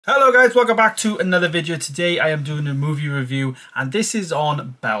Hello guys, welcome back to another video. Today I am doing a movie review and this is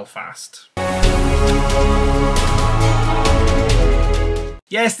on Belfast.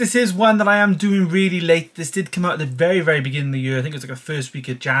 Yes, this is one that I am doing really late. This did come out at the very beginning of the year. I think it was like the first week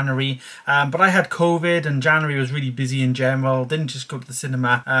of January. But I had COVID and January was really busy in general. Didn't just go to the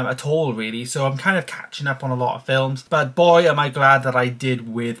cinema at all really. So I'm kind of catching up on a lot of films. But boy, am I glad that I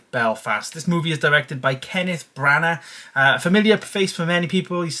did with Belfast. This movie is directed by Kenneth Branagh. Familiar face for many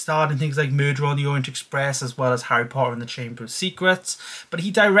people. He starred in things like Murder on the Orient Express as well as Harry Potter and the Chamber of Secrets. But he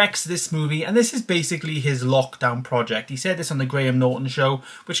directs this movie and this is basically his lockdown project. He said this on the Graham Norton show,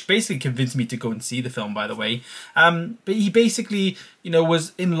 which basically convinced me to go and see the film, by the way. But he basically,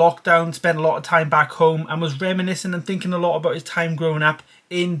 was in lockdown, spent a lot of time back home and was reminiscing and thinking a lot about his time growing up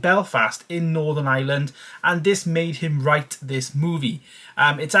in Belfast, in Northern Ireland, and this made him write this movie.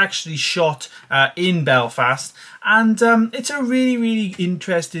 It's actually shot in Belfast, and it's a really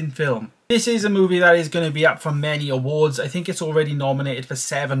interesting film. This is a movie that is going to be up for many awards. I think it's already nominated for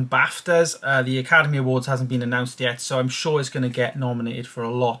 7 BAFTAs. The Academy Awards hasn't been announced yet, so I'm sure it's going to get nominated for a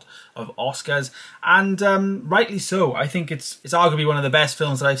lot of Oscars. And rightly so. I think it's arguably one of the best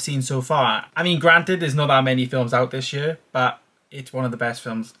films that I've seen so far. I mean, granted, there's not that many films out this year, but it's one of the best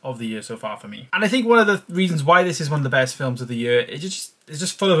films of the year so far for me. And I think one of the reasons why this is one of the best films of the year is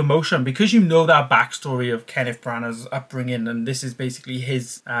just full of emotion, because you know that backstory of Kenneth Branagh's upbringing, and this is basically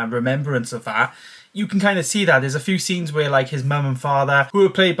his remembrance of that. You can kind of see that. There's a few scenes where like his mum and father, who are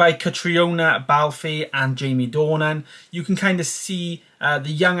played by Catriona Balfe and Jamie Dornan, you can kind of see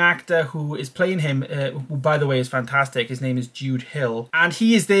the young actor who is playing him, who by the way is fantastic. His name is Jude Hill, and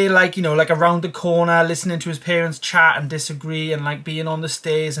he is there like, like around the corner listening to his parents chat and disagree, and like being on the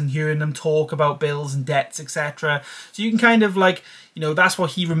stairs and hearing them talk about bills and debts, etc. So you can kind of like, that's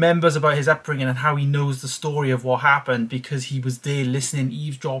what he remembers about his upbringing and how he knows the story of what happened, because he was there listening,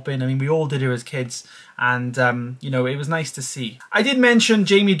 eavesdropping. I mean, we all did it as kids, and it was nice to see. I did mention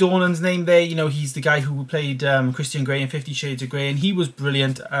Jamie Dornan's name there. He's the guy who played Christian Grey in 50 Shades of Grey, and he was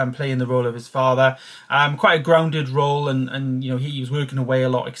brilliant playing the role of his father. Quite a grounded role, and he was working away a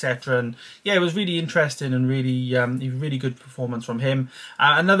lot, etc. And yeah, it was really interesting and really good performance from him.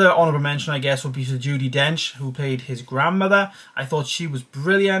 Another honourable mention, I guess, would be for Judi Dench, who played his grandmother. I thought she was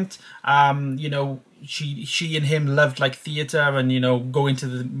brilliant. She and him loved like theatre and going to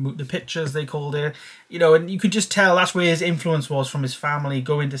the pictures, they called it, and you could just tell that's where his influence was, from his family,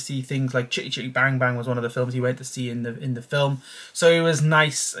 going to see things like Chitty Chitty Bang Bang was one of the films he went to see in the film. So it was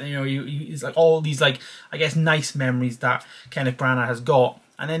nice, he's like all these like, I guess, nice memories that Kenneth Branagh has got.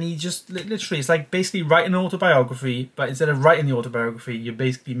 And then he just literally, it's like basically writing an autobiography, but instead of writing the autobiography, you're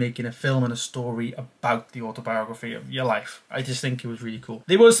basically making a film and a story about the autobiography of your life. I just think it was really cool.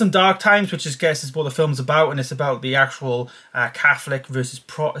 There was some dark times, which I guess is what the film's about, and it's about the actual Catholic versus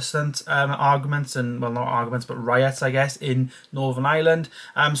Protestant arguments, and, well, not arguments, but riots, I guess, in Northern Ireland.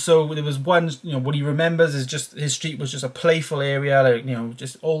 So there was one, what he remembers is just his street was just a playful area, like,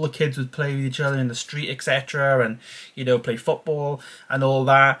 just all the kids would play with each other in the street, etc., and, play football and all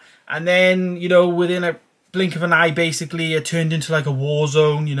that. And then, within a blink of an eye, basically, it turned into like a war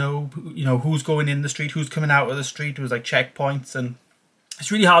zone, who's going in the street, who's coming out of the street. It was like checkpoints, and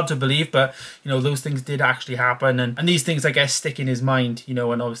it's really hard to believe, but, those things did actually happen. And these things, I guess, stick in his mind, and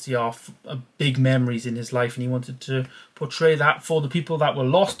obviously are big memories in his life. And he wanted to portray that for the people that were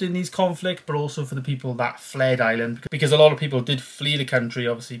lost in these conflicts, but also for the people that fled Ireland, because a lot of people did flee the country,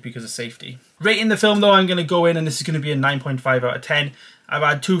 obviously, because of safety. Rating the film, though, I'm going to go in, and this is going to be a 9.5 out of 10. I've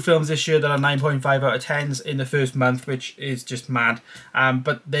had 2 films this year that are 9.5 out of 10s in the first month, which is just mad.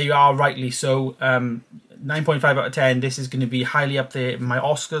 But they are rightly so. 9.5 out of 10. This is going to be highly up there in my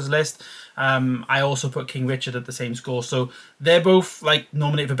Oscars list. I also put King Richard at the same score. So they're both like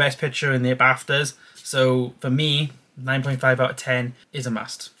nominated for Best Picture in their BAFTAs. So for me, 9.5 out of 10 is a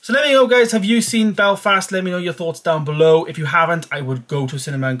must. So let me know, guys, have you seen Belfast? Let me know your thoughts down below. If you haven't, I would go to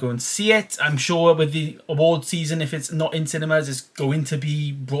cinema and go and see it. I'm sure with the award season, if it's not in cinemas, it's going to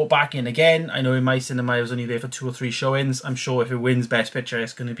be brought back in again. I know in my cinema I was only there for 2 or 3 showings. I'm sure if it wins Best Picture,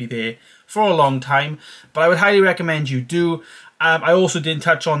 it's going to be there for a long time. But I would highly recommend you do. I also did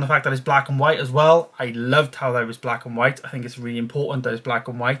touch on the fact that it's black and white as well. I loved how that was black and white. I think it's really important that it's black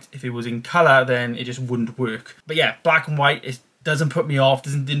and white. If it was in colour, then it just wouldn't work. But yeah, black and white, it doesn't put me off.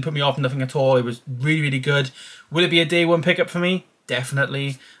 Didn't put me off nothing at all. It was really good. Will it be a day one pickup for me?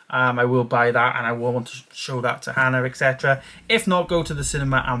 Definitely. I will buy that, and I will want to show that to Hannah, etc. If not, go to the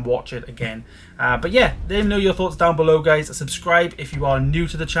cinema and watch it again. But yeah, let me know your thoughts down below, guys. Subscribe if you are new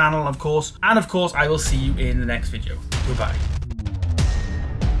to the channel, of course. And of course, I will see you in the next video. Goodbye.